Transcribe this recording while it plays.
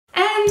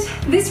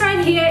And this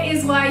right here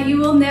is why you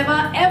will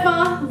never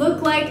ever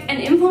look like an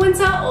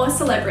influencer or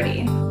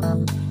celebrity.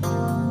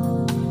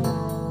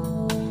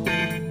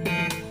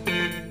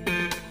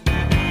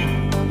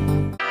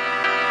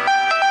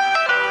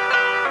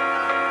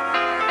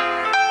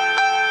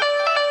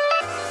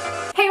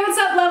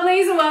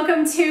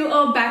 Welcome to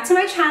or back to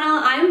my channel.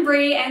 I'm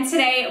Bree, and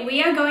today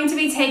we are going to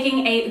be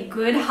taking a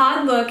good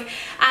hard look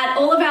at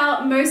all of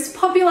our most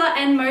popular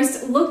and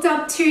most looked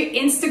up to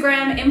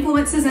Instagram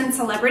influencers and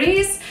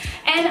celebrities,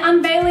 and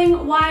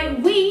unveiling why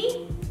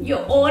we,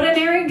 your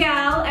ordinary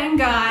gal and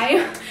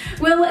guy,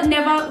 will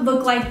never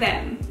look like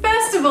them.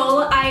 First of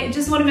all, I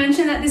just want to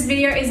mention that this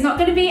video is not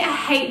going to be a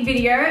hate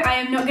video. I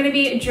am not going to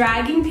be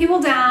dragging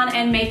people down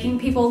and making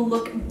people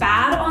look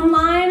bad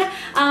online.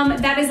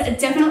 That is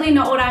definitely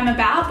not what I'm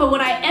about, but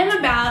what I am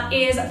about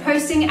is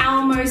posting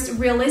our most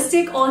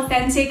realistic,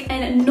 authentic,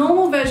 and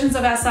normal versions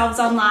of ourselves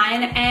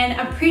online and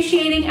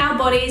appreciating our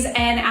bodies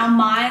and our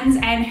minds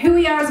and who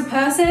we are as a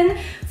person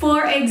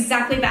for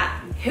exactly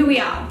that, who we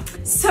are.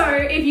 So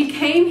if you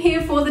came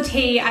here for the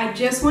tea, I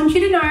just want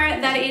you to know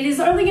that it is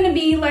only going to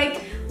be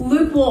like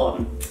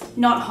lukewarm,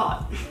 not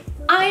hot.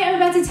 I am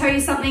about to tell you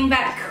something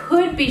that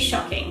could be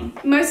shocking.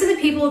 Most of the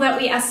people that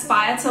we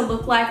aspire to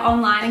look like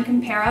online and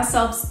compare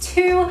ourselves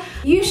to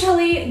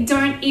usually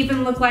don't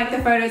even look like the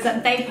photos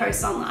that they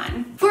post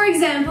online. For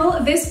example,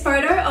 this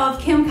photo of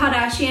Kim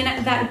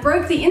Kardashian that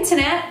broke the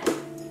internet,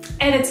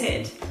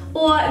 edited.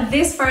 Or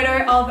this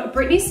photo of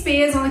Britney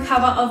Spears on the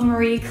cover of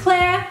Marie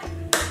Claire,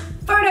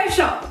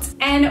 photoshopped.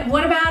 And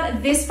what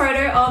about this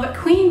photo of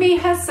Queen Bee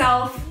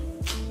herself?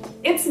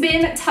 It's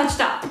been touched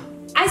up.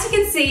 As you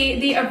can see,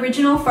 the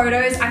original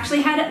photos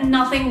actually had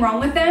nothing wrong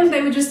with them.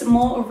 They were just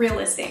more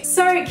realistic.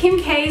 So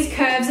Kim K's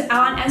curves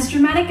aren't as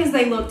dramatic as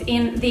they looked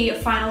in the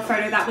final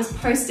photo that was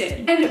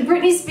posted. And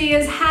Britney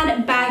Spears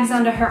had bags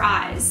under her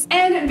eyes.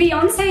 And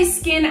Beyonce's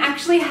skin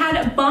actually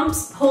had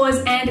bumps, pores,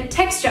 and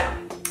texture,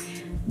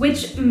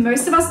 which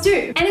most of us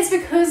do. And it's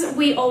because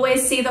we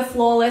always see the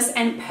flawless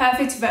and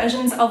perfect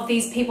versions of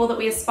these people that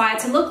we aspire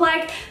to look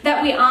like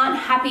that we aren't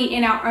happy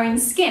in our own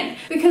skin.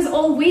 Because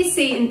all we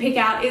see and pick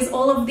out is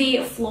all of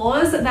the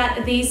flaws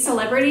that these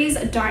celebrities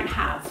don't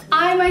have.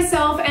 I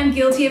myself am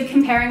guilty of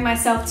comparing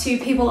myself to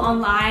people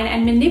online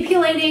and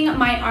manipulating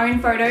my own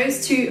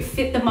photos to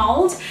fit the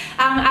mold,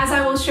 as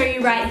I will show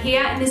you right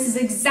here. And this is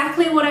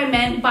exactly what I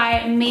meant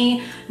by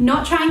me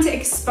not trying to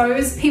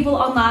expose people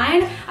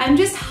online. I'm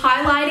just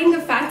highlighting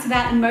the fact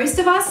that most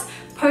of us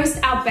post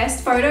our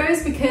best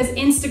photos because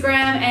Instagram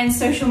and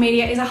social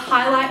media is a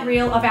highlight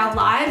reel of our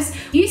lives.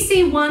 You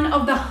see one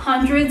of the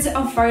hundreds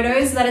of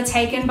photos that are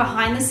taken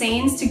behind the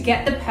scenes to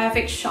get the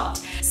perfect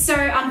shot. So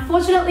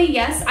unfortunately,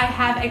 yes, I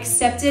have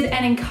accepted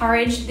and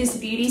encouraged this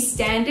beauty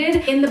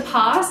standard in the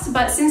past,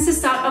 but since the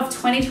start of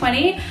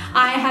 2020,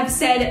 I have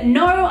said,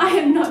 no, I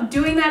am not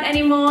doing that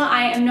anymore.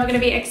 I am not going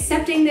to be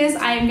accepting this.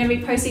 I am going to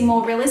be posting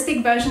more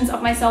realistic versions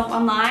of myself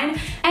online.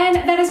 And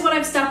that is what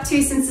I've stuck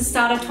to since the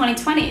start of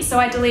 2020. So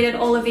I deleted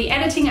all of the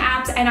editing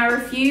apps and I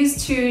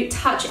refuse to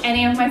touch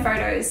any of my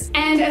photos.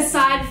 And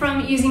aside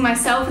from using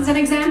myself as an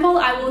example,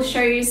 I will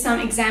show you some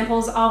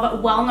examples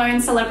of well-known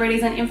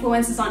celebrities and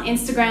influencers on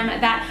Instagram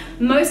that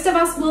most of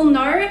us will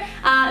know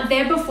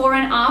their before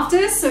and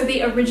afters, so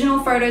the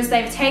original photos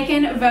they've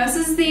taken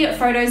versus the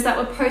photos that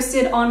were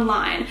posted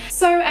online.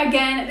 So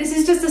again, this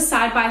is just a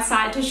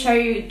side-by-side to show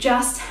you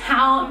just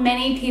how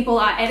many people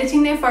are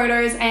editing their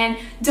photos and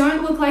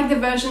don't look like the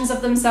versions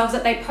of themselves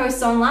that they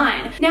post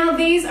online. Now,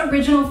 these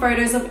original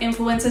photos of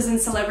influencers and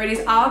celebrities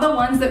are the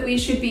ones that we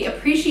should be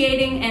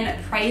appreciating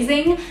and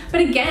praising.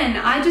 But again,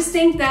 I just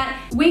think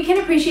that we can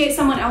appreciate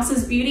someone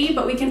else's beauty,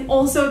 but we can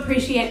also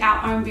appreciate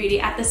our own beauty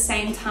at the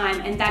same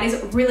time. And that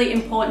is really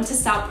important to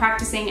start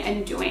practicing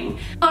and doing.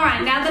 All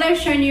right, now that I've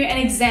shown you an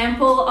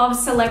example of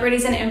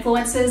celebrities and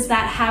influencers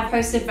that have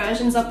posted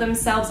versions of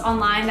themselves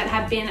online that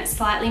have been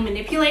slightly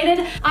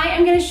manipulated, I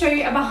am going to show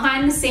you a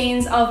behind the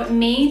scenes of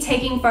me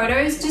taking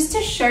photos just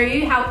to show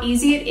you how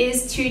easy it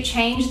is to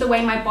change the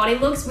way my body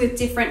looks with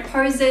different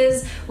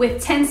poses,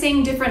 with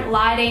tensing, different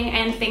lighting,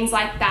 and things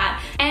like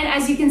that. And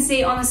as you can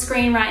see on the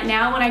screen right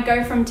now, when I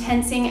go from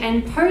tensing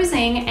and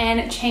posing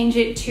and change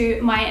it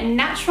to my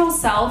natural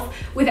self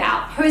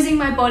without posing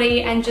my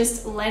body and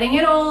just letting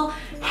it all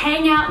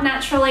hang out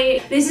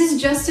naturally. This is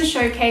just to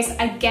showcase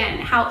again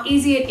how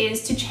easy it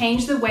is to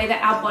change the way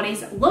that our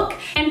bodies look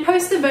and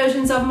post the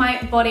versions of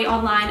my body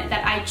online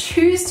that I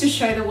choose to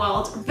show the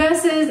world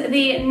versus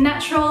the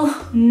natural,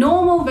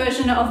 normal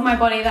version of my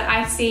body that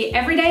I see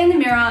every day in the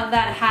mirror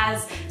that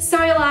has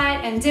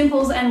cellulite and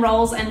dimples and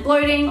rolls and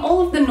bloating,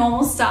 all of the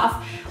normal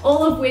stuff,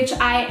 all of which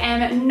I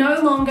am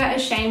no longer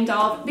ashamed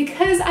of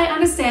because I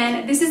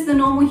understand this is the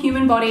normal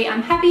human body.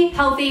 I'm happy,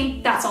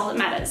 healthy, that's all that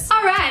matters.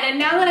 All right, and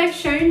now that I've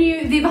shown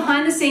you the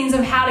behind the scenes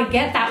of how to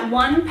get that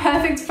one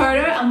perfect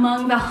photo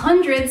among the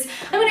hundreds,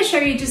 I'm going to show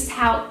you just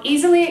how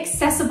easily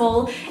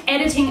accessible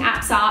editing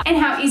apps are and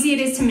how easy it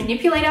is to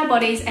manipulate our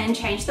bodies and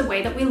change the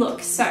way that we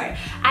look. So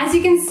as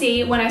you can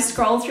see, when I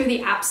scroll through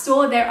the App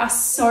Store, there are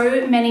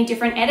so many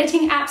different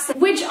editing apps,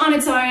 which on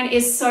its own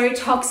is so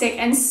toxic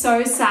and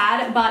so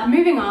sad. But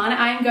moving on,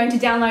 I'm going to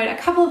download a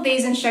couple of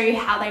these and show you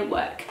how they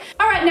work.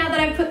 All right, now that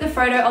I've put the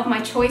photo of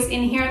my choice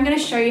in here, I'm going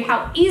to show you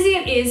how easy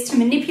it is to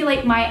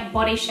manipulate my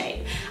body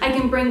shape. I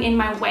can bring in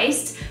my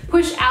waist,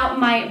 push out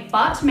my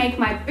butt, make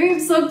my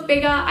boobs look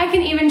bigger. I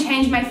can even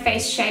change my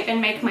face shape and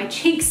make my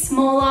cheeks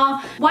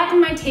smaller, whiten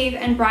my teeth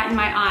and brighten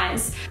my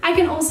eyes. I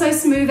can also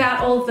smooth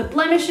out all of the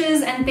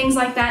blemishes and things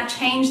like that,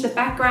 change the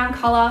background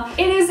color.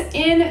 It is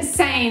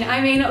insane.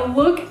 I mean,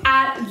 look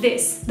at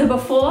this, the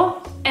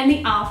before and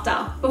the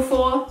after.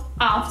 Before,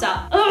 after.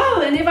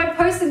 Ugh, and if I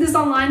posted this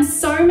online,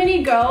 so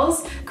many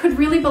girls could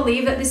really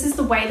believe that this is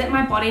the way that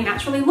my body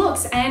naturally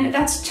looks, and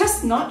that's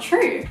just not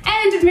true.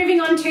 And moving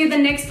on to the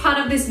next part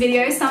of this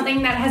video,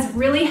 something that has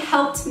really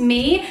helped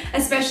me,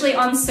 especially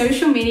on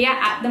social media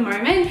at the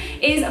moment,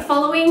 is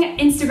following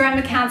Instagram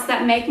accounts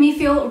that make me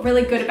feel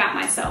really good about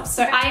myself.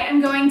 So I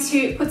am going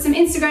to put some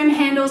Instagram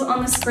handles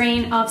on the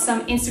screen of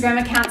some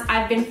Instagram accounts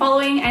I've been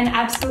following and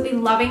absolutely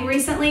loving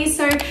recently,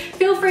 so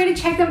feel free to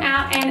check them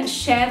out and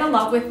share the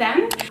love with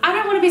them. I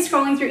don't want to be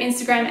scrolling through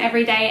Instagram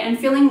every day and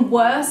feeling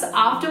worse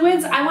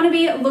afterwards. I want to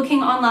be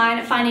looking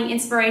online, finding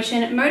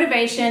inspiration,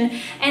 motivation,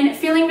 and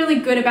feeling really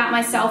good about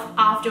myself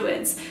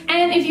afterwards.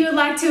 And if you would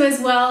like to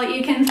as well,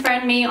 you can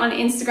friend me on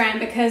Instagram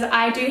because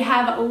I do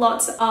have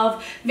lots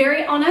of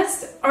very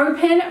honest,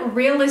 open,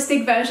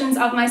 realistic versions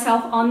of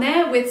myself on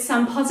there with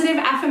some positive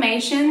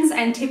affirmations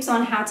and tips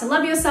on how to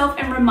love yourself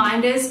and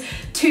reminders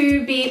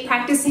to be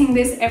practicing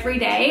this every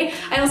day.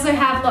 I also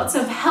have lots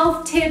of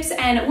health tips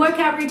and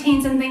workout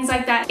routines and things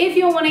like that if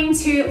you're wanting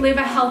to live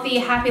a healthy,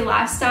 happy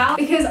lifestyle,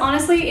 because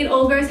honestly, it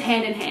all goes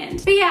hand in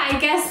hand. But yeah, I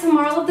guess the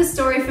moral of the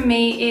story for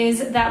me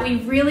is that we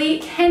really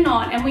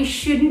cannot and we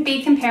shouldn't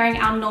be comparing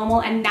our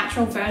normal and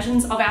natural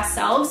versions of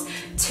ourselves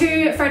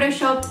to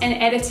photoshopped and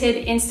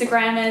edited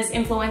Instagrammers,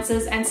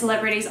 influencers, and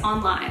celebrities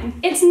online.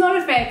 It's not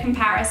a fair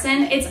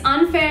comparison. It's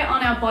unfair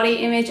on our body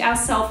image, our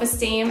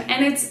self-esteem,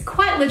 and it's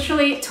quite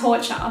literally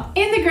torture.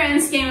 In the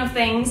grand scheme of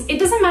things, it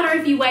doesn't matter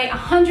if you weigh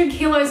 100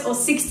 kilos or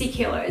 60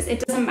 kilos.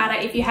 It doesn't matter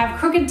if you have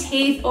crooked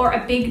teeth or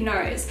a big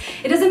nose.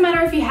 It doesn't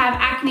matter if you have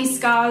acne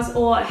scars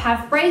or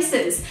have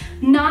braces.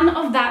 None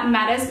of that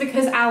matters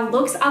because our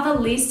looks are the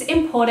least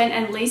important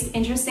and least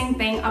interesting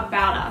thing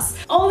about us.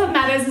 All that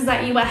matters is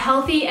that you are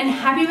healthy and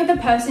happy with the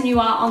person you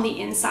are on the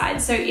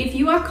inside. So if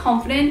you are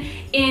confident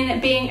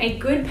in being a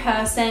good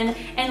person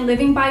and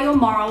living by your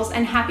morals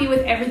and happy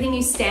with everything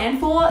you stand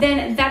for,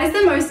 then that is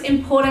the most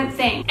important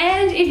thing.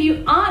 And if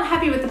you aren't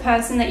happy with the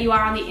person that you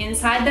are on the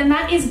inside, then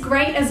that is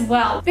great as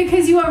well,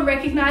 because you are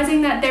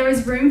recognizing that there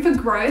is room for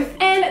growth,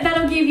 and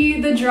that'll give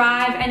you the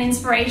drive and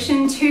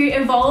inspiration to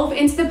evolve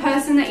into the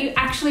person that you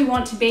actually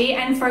want to be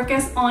and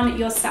focus on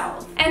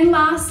yourself. And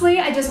lastly,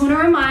 I just want to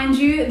remind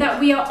you that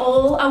we are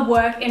all a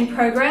work in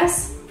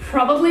progress.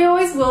 Probably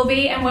always will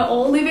be, and we're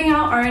all living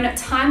our own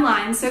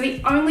timeline. So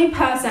the only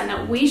person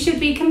that we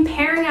should be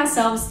comparing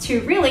ourselves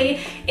to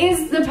really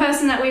is the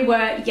person that we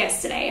were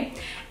yesterday.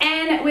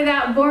 And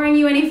without boring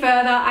you any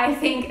further, I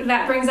think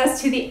that brings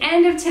us to the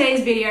end of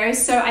today's video.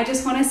 So I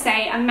just want to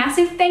say a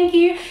massive thank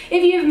you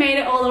if you've made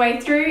it all the way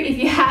through. If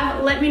you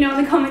have, let me know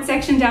in the comment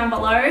section down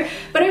below.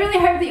 But I really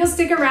hope that you'll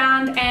stick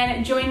around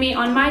and join me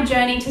on my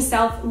journey to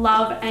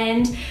self-love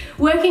and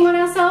working on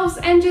ourselves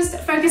and just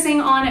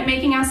focusing on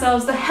making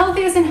ourselves the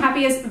healthiest and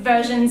happiest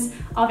versions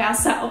of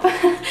ourselves.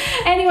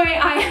 Anyway,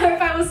 I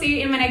hope I will see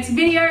you in my next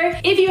video.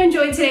 If you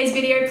enjoyed today's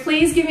video,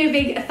 please give me a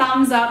big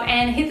thumbs up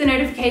and hit the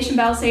notification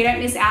bell so you don't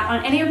miss out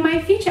on any of my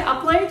future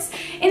uploads.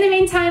 In the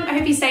meantime, I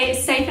hope you stay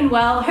safe and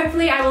well.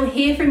 Hopefully I will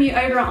hear from you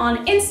over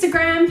on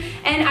Instagram,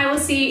 and I will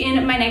see you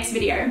in my next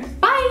video.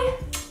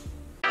 Bye!